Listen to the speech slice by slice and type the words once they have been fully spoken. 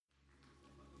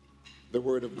The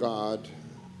Word of God,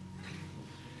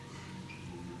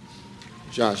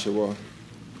 Joshua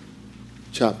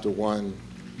chapter 1,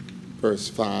 verse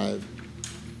 5.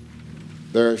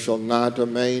 There shall not a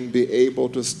man be able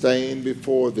to stand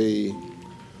before thee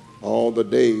all the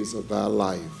days of thy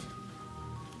life.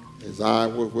 As I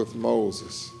was with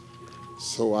Moses,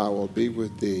 so I will be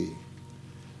with thee.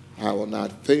 I will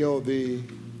not fail thee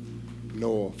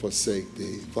nor forsake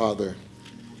thee. Father,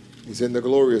 it's in the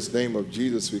glorious name of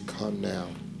Jesus we come now.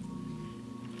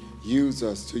 Use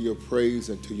us to your praise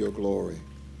and to your glory.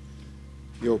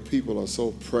 Your people are so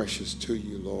precious to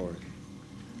you, Lord.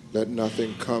 Let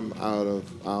nothing come out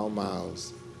of our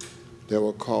mouths that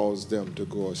will cause them to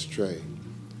go astray.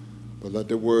 But let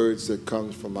the words that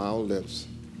come from our lips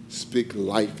speak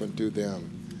life unto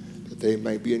them, that they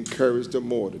may be encouraged the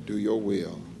more to do your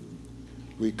will.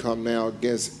 We come now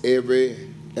against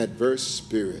every adverse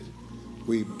spirit.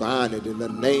 We bind it in the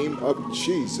name of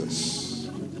Jesus.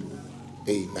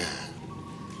 Amen.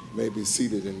 You may be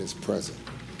seated in his presence.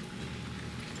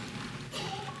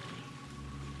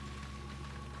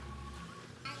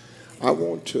 I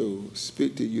want to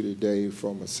speak to you today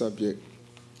from a subject.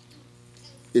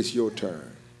 It's your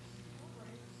turn.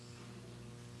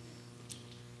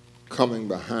 Coming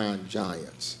behind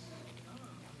giants.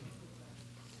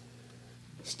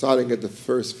 Starting at the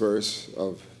first verse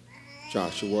of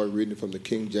Joshua, reading from the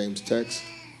King James text.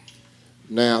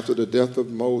 Now after the death of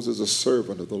Moses, a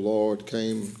servant of the Lord,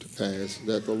 came to pass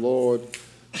that the Lord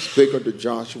spake unto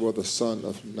Joshua the son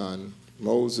of Nun,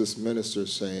 Moses' minister,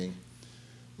 saying,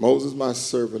 Moses my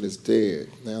servant is dead.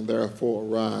 Now therefore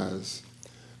arise,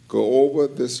 go over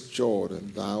this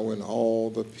Jordan, thou and all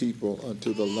the people,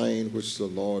 unto the land which the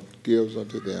Lord gives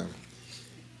unto them,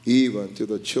 even to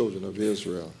the children of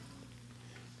Israel.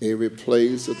 Every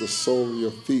place that the sole of your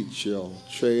feet shall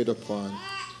tread upon,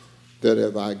 that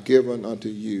have I given unto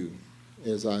you,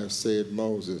 as I have said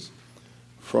Moses,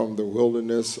 from the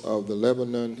wilderness of the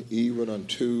Lebanon even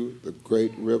unto the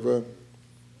great river,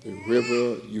 the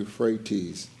river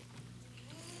Euphrates,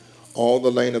 all the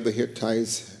land of the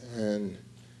Hittites, and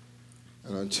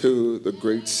unto the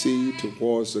great sea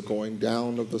towards the going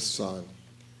down of the sun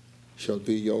shall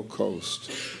be your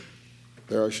coast.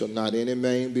 There shall not any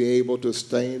man be able to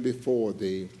stand before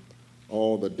thee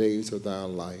all the days of thy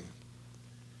life.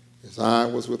 As I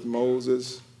was with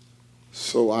Moses,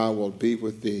 so I will be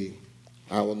with thee.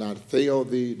 I will not fail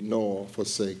thee nor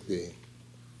forsake thee.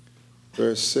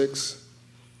 Verse 6,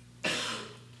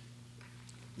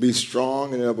 be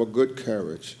strong and of a good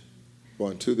courage,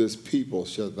 for unto this people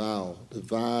shalt thou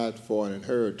divide for an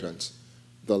inheritance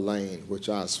the land which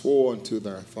I swore unto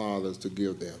their fathers to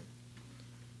give them.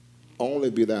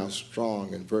 Only be thou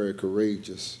strong and very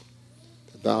courageous,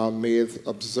 that thou mayest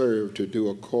observe to do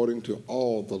according to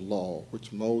all the law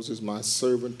which Moses my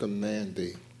servant commanded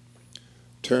thee.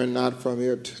 Turn not from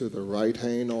it to the right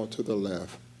hand or to the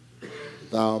left,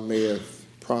 that thou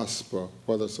mayest prosper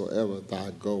whithersoever thou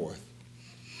goest.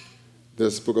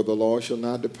 This book of the law shall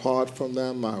not depart from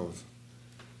thy mouth,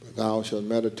 but thou shalt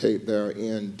meditate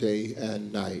therein day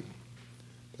and night,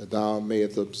 that thou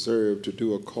mayest observe to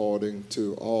do according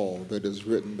to all that is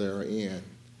written therein.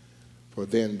 For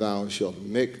then thou shalt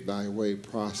make thy way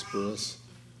prosperous,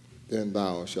 then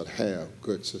thou shalt have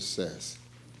good success.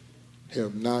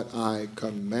 Have not I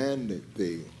commanded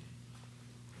thee?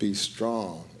 Be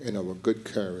strong and of a good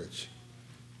courage,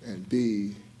 and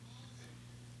be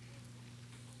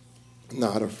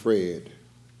not afraid,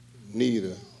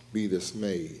 neither be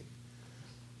dismayed.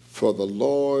 For the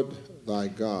Lord thy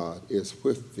God is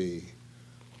with thee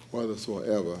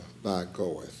whithersoever thou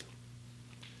goest.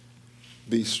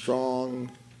 Be strong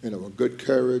and of a good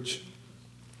courage,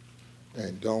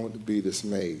 and don't be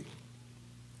dismayed.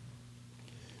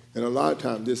 And a lot of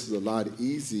times this is a lot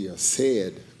easier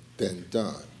said than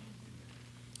done.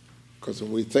 Because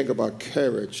when we think about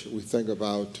courage, we think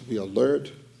about to be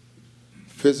alert,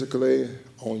 physically,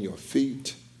 on your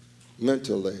feet,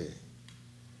 mentally,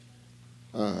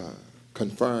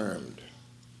 confirmed,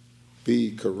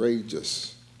 be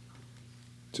courageous,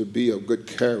 to be of good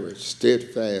courage,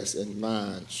 steadfast in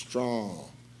mind, strong,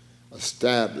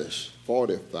 established,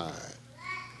 fortified.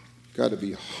 Got to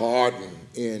be hardened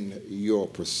in your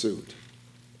pursuit.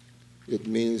 It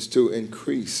means to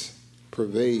increase,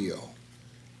 prevail,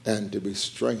 and to be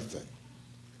strengthened.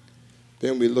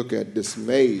 Then we look at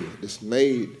dismayed.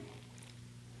 Dismayed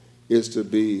is to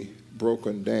be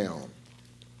broken down,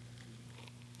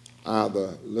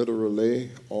 either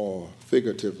literally or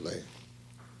figuratively.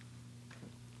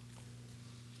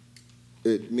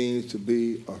 It means to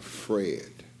be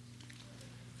afraid.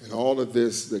 And all of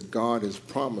this that God has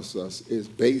promised us is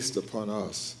based upon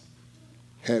us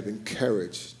having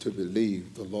courage to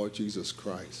believe the Lord Jesus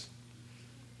Christ.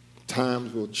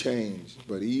 Times will change,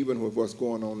 but even with what's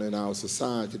going on in our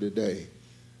society today,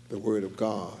 the Word of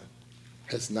God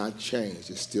has not changed.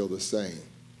 It's still the same.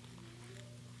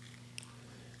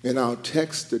 In our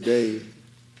text today,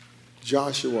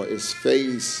 Joshua is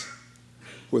faced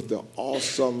with the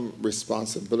awesome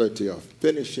responsibility of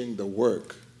finishing the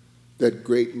work that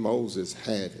great Moses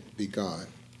had begun.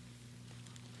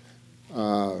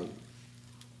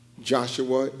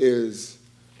 Joshua is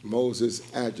Moses'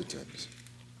 adjutant.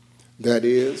 That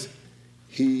is,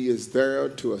 he is there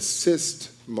to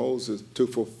assist Moses to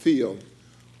fulfill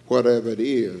whatever it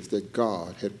is that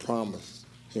God had promised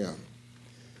him.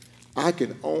 I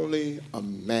can only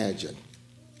imagine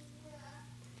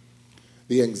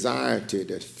the anxiety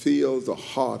that fills the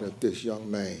heart of this young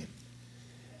man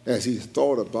as he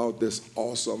thought about this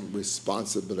awesome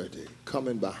responsibility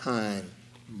coming behind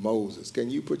Moses. Can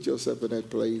you put yourself in that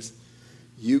place?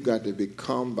 You got to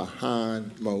become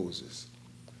behind Moses.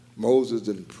 Moses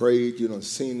done prayed, you done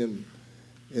seen him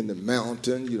in the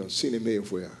mountain, you done seen him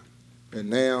everywhere. And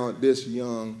now this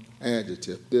young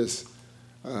adjutant, this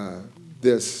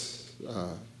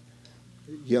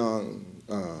young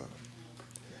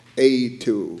aide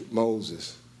to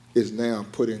Moses is now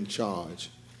put in charge.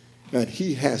 And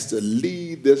he has to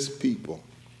lead this people.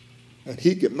 And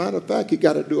matter of fact, he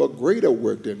got to do a greater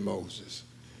work than Moses.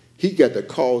 He got to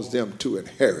cause them to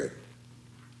inherit.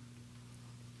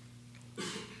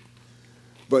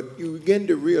 But you begin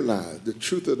to realize the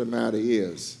truth of the matter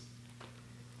is,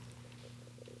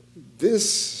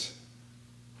 this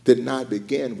did not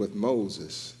begin with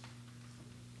Moses,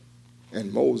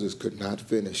 and Moses could not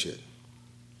finish it.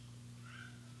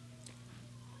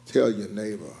 Tell your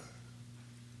neighbor,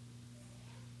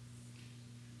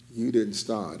 you didn't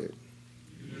start it.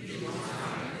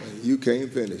 And you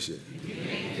can't finish it.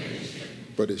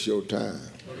 But it's your time.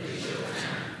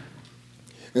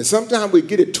 And sometimes we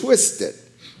get it twisted,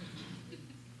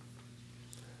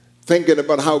 thinking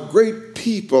about how great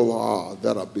people are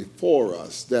that are before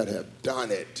us that have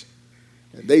done it.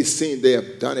 And they seem they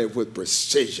have done it with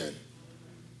precision.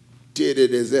 Did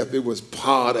it as if it was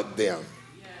part of them.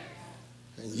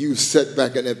 And you sit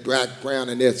back in the background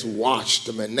and it's watched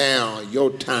them, and now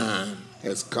your time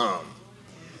has come.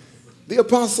 The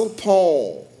Apostle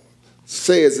Paul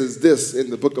says is this in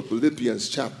the book of Philippians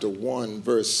chapter 1,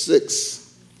 verse 6.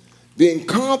 Being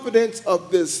confident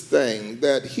of this thing,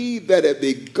 that he that had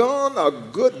begun a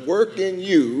good work in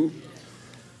you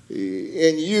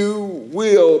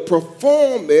will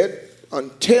perform it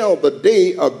until the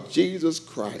day of Jesus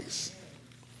Christ.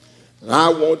 And I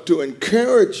want to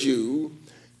encourage you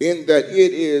in that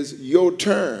it is your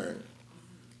turn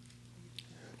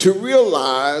to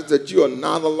realize that you are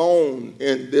not alone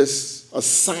in this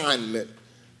assignment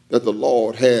that the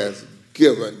Lord has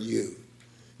given you.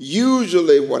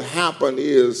 Usually what happens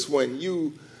is when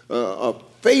you are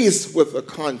faced with a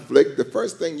conflict, the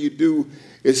first thing you do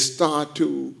is start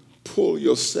to pull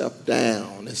yourself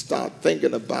down and start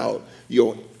thinking about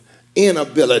your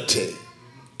inability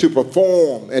to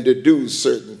perform and to do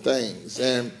certain things.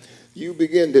 And you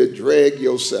begin to drag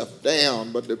yourself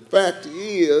down. But the fact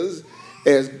is,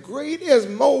 as great as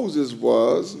Moses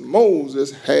was,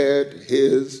 Moses had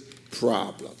his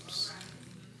problems.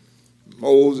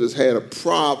 Moses had a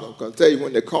problem. Because I tell you,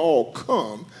 when the call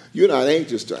come, you're not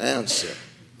anxious to answer.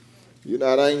 You're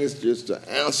not anxious to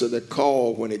answer the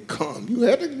call when it comes.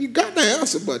 You got to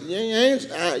answer, but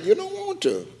you don't want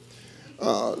to.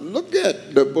 Look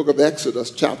at the book of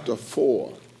Exodus, chapter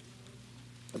 4,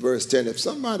 verse 10. If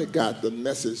somebody got the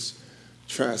Message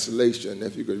translation,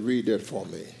 if you could read that for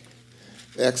me.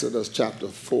 Exodus chapter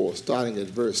 4, starting at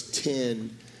verse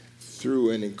 10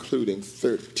 through and including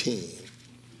 13.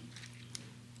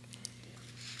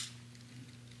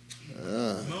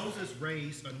 Moses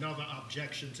raised another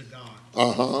objection to God.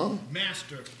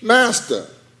 Master.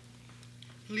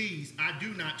 Please, I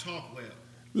do not talk well.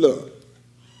 Look,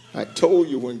 I told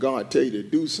you when God tell you to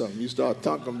do something, you start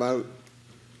talking about,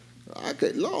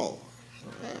 Lord,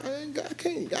 I ain't got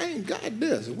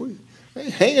this. I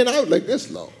ain't hanging out like this,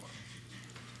 Lord.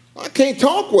 I can't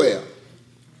talk well.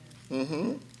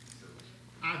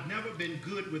 I've never been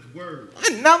good with words.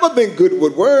 I've never been good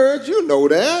with words. You know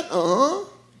that.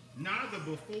 Neither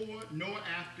before nor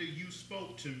after you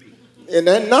spoke to me. And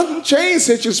then nothing changed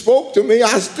since you spoke to me.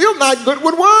 I'm still not good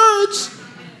with words.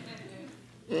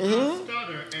 I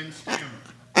stutter and stammer.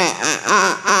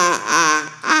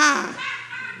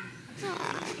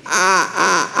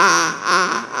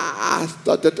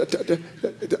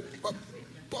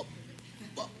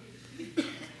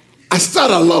 I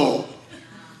stutter, Lord.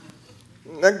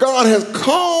 And God has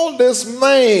called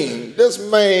this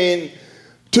man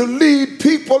to lead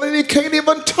people and he can't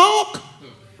even talk.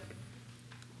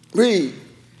 Read.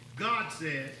 God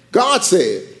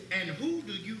said, and who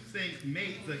do you think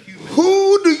made the human mouth?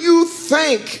 Who do you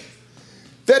think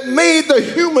that made the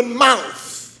human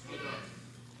mouth?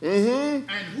 And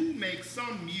who makes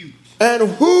some mute? And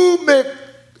who make,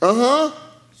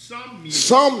 Some mute.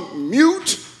 some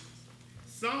mute,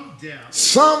 Some deaf.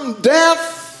 some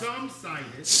deaf, Some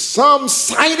sighted. some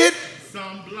sighted,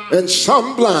 Some blind. and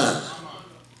some blind.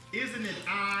 Isn't it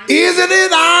I? Isn't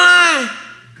it I,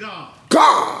 God.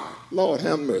 God? Lord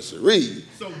have mercy. Read.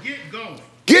 So get going.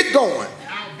 Get going.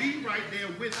 I'll be right there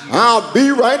with you. I'll be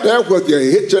right there with you.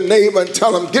 Hit your neighbor and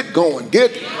tell him, get going,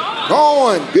 get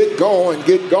going, get going,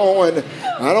 get going.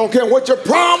 I don't care what your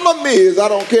problem is. I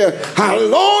don't care how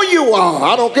low you are.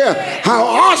 I don't care how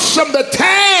awesome the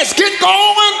task. Get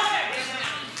going.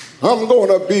 I'm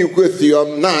going to be with you.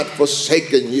 I'm not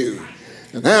forsaking you.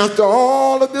 And after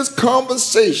all of this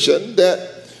conversation that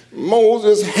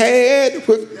Moses had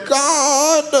with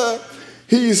God,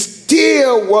 he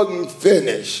still wasn't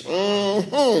finished.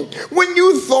 When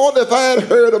you thought if I had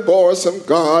heard a voice of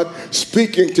God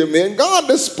speaking to me, and God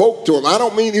just spoke to him. I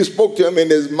don't mean he spoke to him in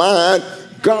his mind.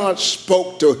 God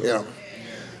spoke to him.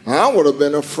 I would have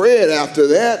been afraid after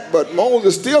that, but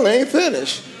Moses still ain't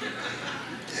finished.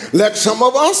 Like some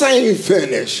of us ain't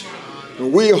finished.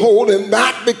 We holding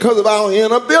back because of our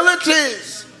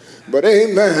inabilities. But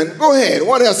amen. Go ahead.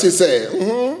 What else he said?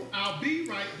 I'll be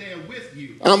right there with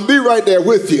you. I'll be right there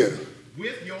with you.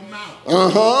 With your mouth.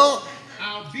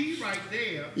 I'll be right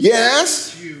there.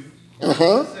 Yes. With you.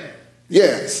 Said.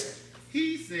 Yes.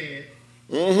 He said,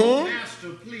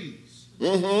 Master, please.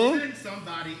 Send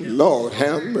somebody else. Lord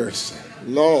have mercy.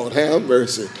 Lord have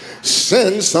mercy.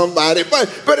 Send somebody. But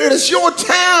it is your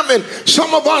time, and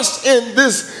some of us in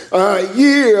this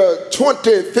year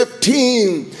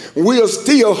 2015, we are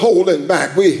still holding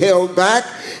back. We held back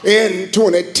in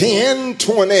 2010,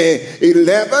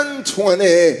 2011,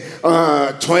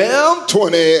 2012,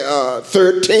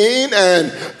 2013,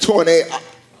 and 2014.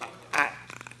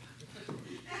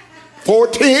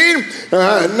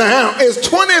 Now it's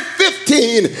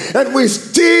 2015, and we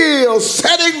still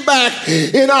sitting back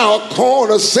in our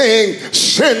corner saying,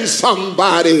 send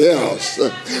somebody else.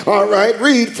 All right,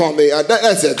 read for me.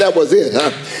 That's it. That was it.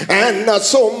 And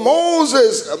so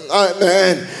Moses,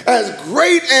 man, as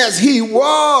great as he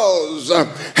was,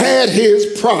 had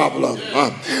his problem.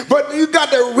 But you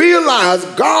got to realize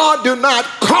God do not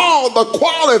call the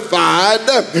qualified.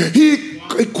 He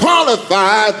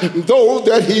qualified those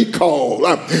that he called.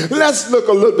 Let's look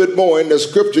a little bit more in the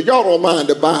scripture. Y'all don't mind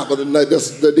the Bible tonight,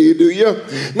 do you?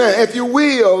 Now, if you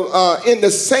will, in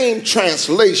the same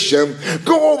translation,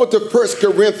 go over to 1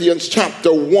 Corinthians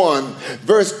chapter 1,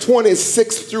 verse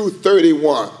 26 through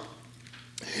 31.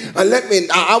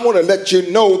 I want to let you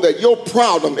know that your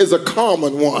problem is a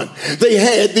common one. They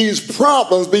had these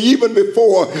problems even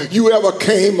before you ever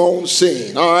came on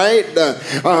scene. All right?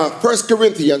 1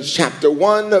 Corinthians chapter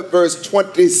 1, verse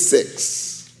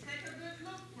 26. Take a good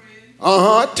look,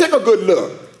 friend. Take a good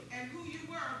look. And who you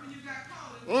were when you got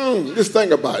called. Just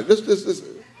think about it. Just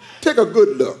take a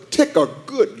good look. Take a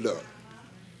good look.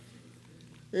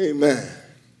 Amen.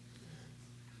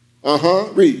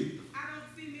 Read.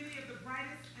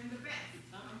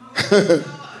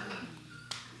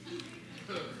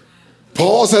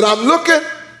 Paul said, I'm looking.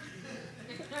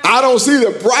 I don't see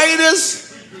the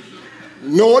brightest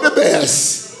nor the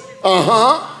best.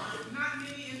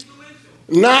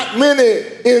 Not many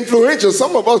influential.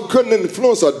 Some of us couldn't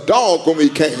influence a dog when we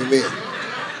came in.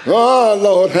 Oh,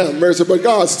 Lord have mercy. But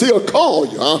God still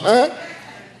called you. Not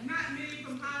many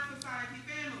from high society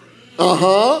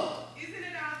families.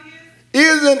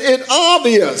 Isn't it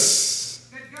obvious?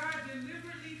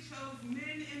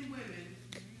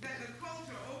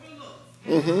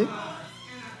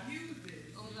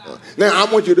 Now, I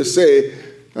want you to say,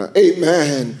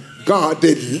 amen, God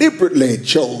deliberately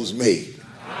chose me.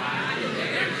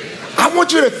 I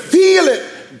want you to feel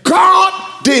it.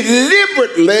 God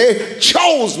deliberately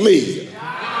chose me.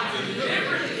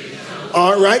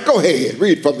 All right, go ahead.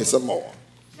 Read for me some more.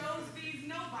 Chose these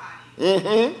nobody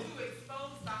to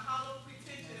expose the hollow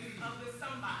pretensions of the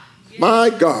somebody. My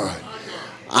God.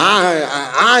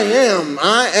 I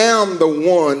am the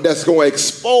one that's going to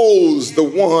expose the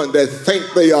one that think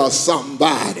they are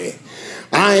somebody.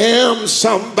 I am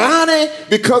somebody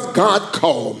because God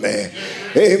called me.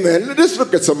 Amen. Let's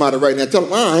look at somebody right now. Tell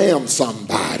them, I am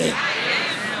somebody.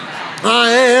 I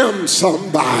am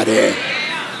somebody.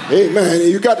 Amen.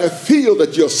 You got to feel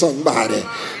that you're somebody.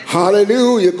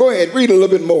 Hallelujah. Go ahead. Read a little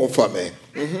bit more for me.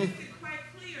 It's quite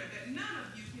clear that none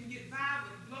of you can get by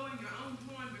with blowing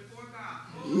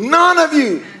None of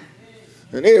you.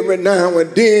 And every now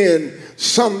and then,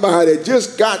 somebody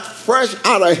just got fresh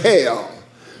out of hell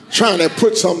trying to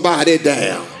put somebody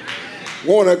down.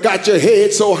 Got your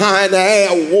head so high in the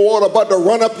air, water about to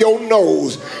run up your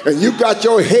nose, and you got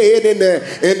your head in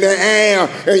the air,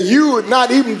 and you are not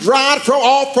even dried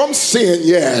off from sin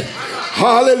yet.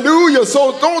 Hallelujah.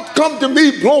 So don't come to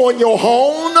me blowing your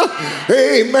horn.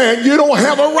 Amen. You don't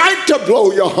have a right to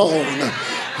blow your horn.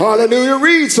 Hallelujah.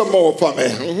 Read some more for me.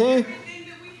 Everything that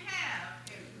we have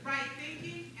is right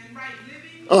thinking and right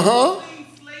living, Uh-huh. clean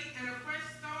slate and a fresh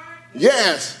start.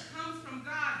 Yes. Comes from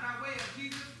God by way of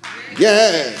Jesus Christ.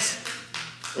 Yes.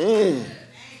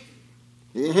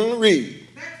 Read.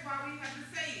 That's why we have the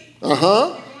saying.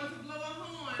 Uh-huh. If you're going to blow a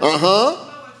horn, Uh-huh. blow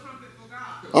a trumpet for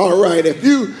God. All right.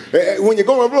 When you're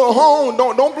going to blow a horn,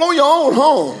 don't blow your own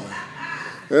horn.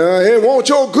 It wants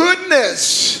your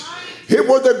goodness. It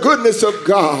was the goodness of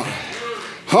God.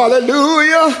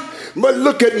 Hallelujah. But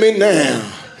look at me now.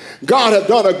 God has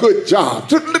done a good job.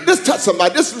 Just touch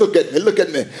somebody. Just look at me. Look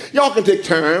at me. Y'all can take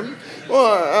turn.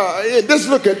 Just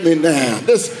look at me now.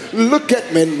 Just look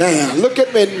at me now. Look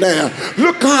at me now.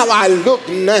 Look how I look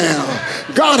now.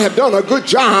 God has done a good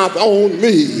job on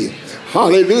me.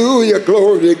 Hallelujah,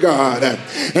 glory to God.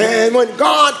 And when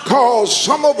God calls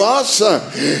some of us,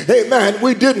 amen,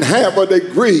 we didn't have a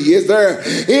degree. Is there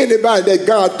anybody that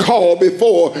God called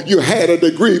before you had a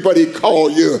degree, but he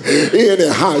called you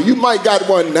anyhow? You might got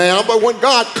one now, but when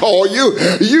God called you,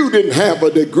 you didn't have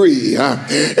a degree.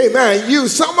 Amen.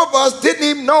 Some of us didn't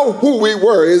even know who we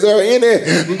were. Is there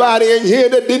anybody in here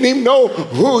that didn't even know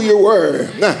who you were?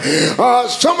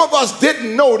 Some of us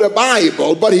didn't know the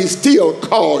Bible, but he still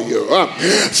called you.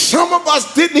 Some of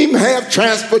us didn't even have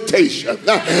transportation.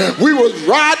 We was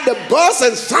riding the bus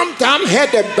and sometimes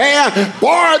had to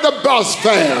borrow the bus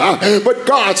fare, but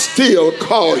God still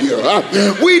called you.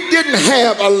 We didn't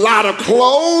have a lot of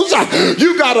clothes.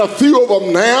 You got a few of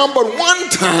them now, but one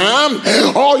time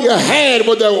all you had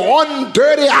was that one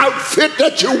dirty outfit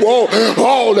that you wore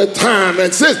all the time.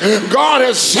 And since God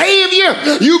has saved you,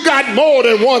 you got more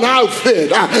than one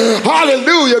outfit.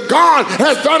 Hallelujah. God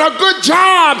has done a good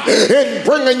job in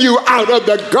bringing you out of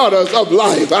the gutters of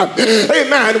life.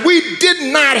 Amen. We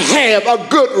did not have a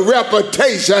good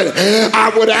reputation. I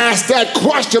would ask that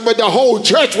question, but the whole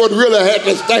church would really have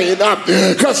to stand up,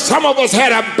 because some of us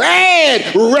had a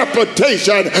bad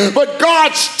reputation, but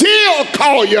God still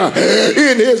called you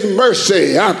in his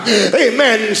mercy.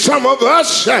 Amen. Some of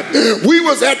us, we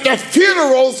was at the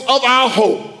funerals of our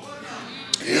hope.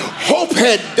 Hope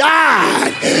had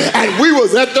died and we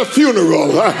was at the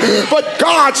funeral, but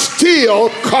God still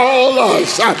called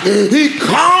us. He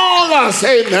called us,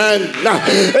 amen,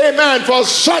 amen, for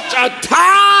such a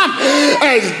time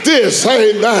as this,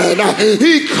 amen.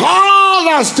 He called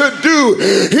us to do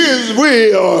his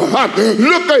will.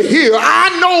 Look here,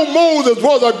 I know Moses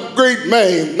was a great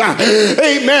man,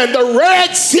 amen. The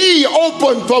Red Sea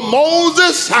opened for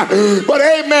Moses, but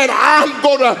amen, I'm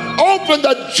going to open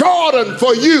the Jordan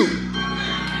for you.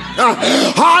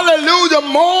 Hallelujah.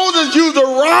 Moses used a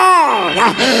rod,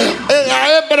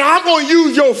 but I'm going to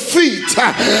use your feet.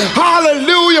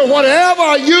 Hallelujah.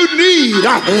 Whatever you need,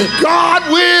 God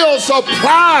will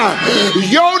supply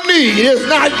your need. It's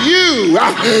not you,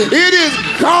 it is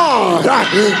God.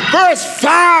 Verse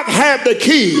 5 had the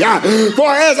key.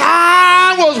 For as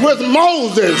I was with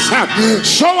Moses,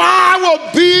 so I will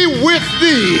be with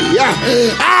thee.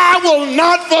 I will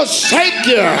not forsake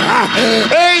you.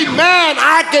 Amen.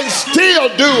 I can still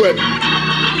do it.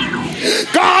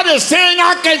 God is saying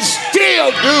I can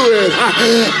still do it.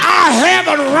 I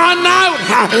haven't run out.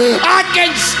 I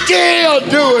can still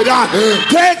do it.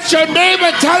 Touch your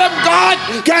neighbor, tell him God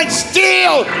can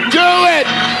still do it.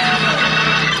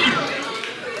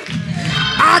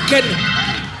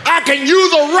 I can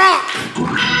use a rock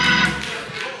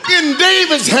in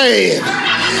David's hand.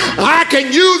 I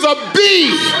can use a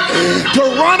bee to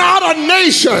run out a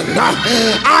nation.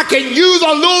 I can use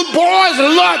a little boy's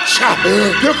lunch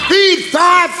to feed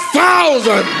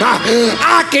 5,000.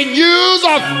 I can use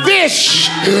a fish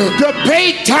to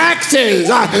pay taxes.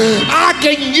 I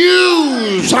can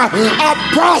use a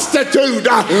prostitute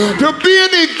to be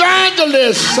an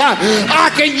evangelist.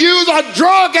 I can use a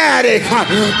drug addict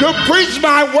to preach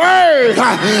my word.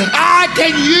 I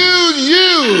can use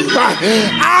you.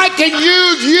 I can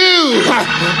use you.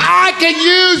 I can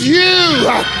use you.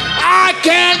 I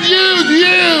can use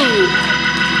you.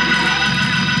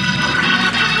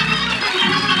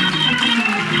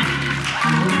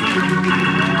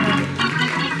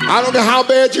 I don't know how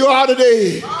bad you are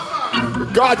today.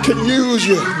 God can use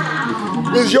you.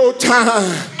 It's your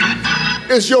time.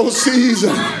 It's your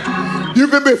season. You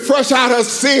can be fresh out of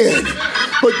sin,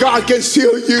 but God can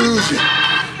still use you.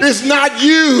 It's not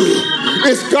you,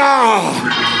 it's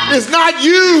God. It's not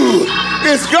you,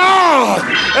 it's God.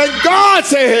 And God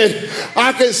said,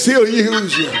 I can still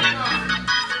use you.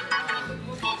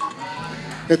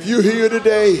 If you're here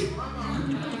today,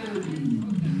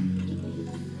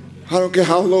 I don't care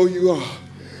how low you are,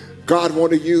 God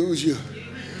wants to use you.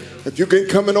 If you can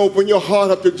come and open your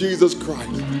heart up to Jesus Christ,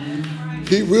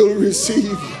 he will receive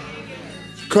you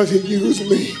because he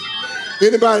used me.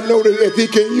 Anybody know that if he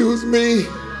can use me,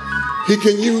 he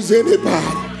can use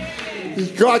anybody.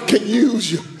 God can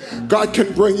use you. God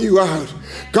can bring you out.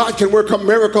 God can work a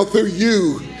miracle through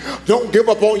you. Don't give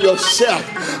up on yourself.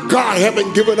 God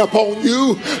haven't given up on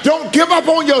you. Don't give up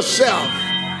on yourself.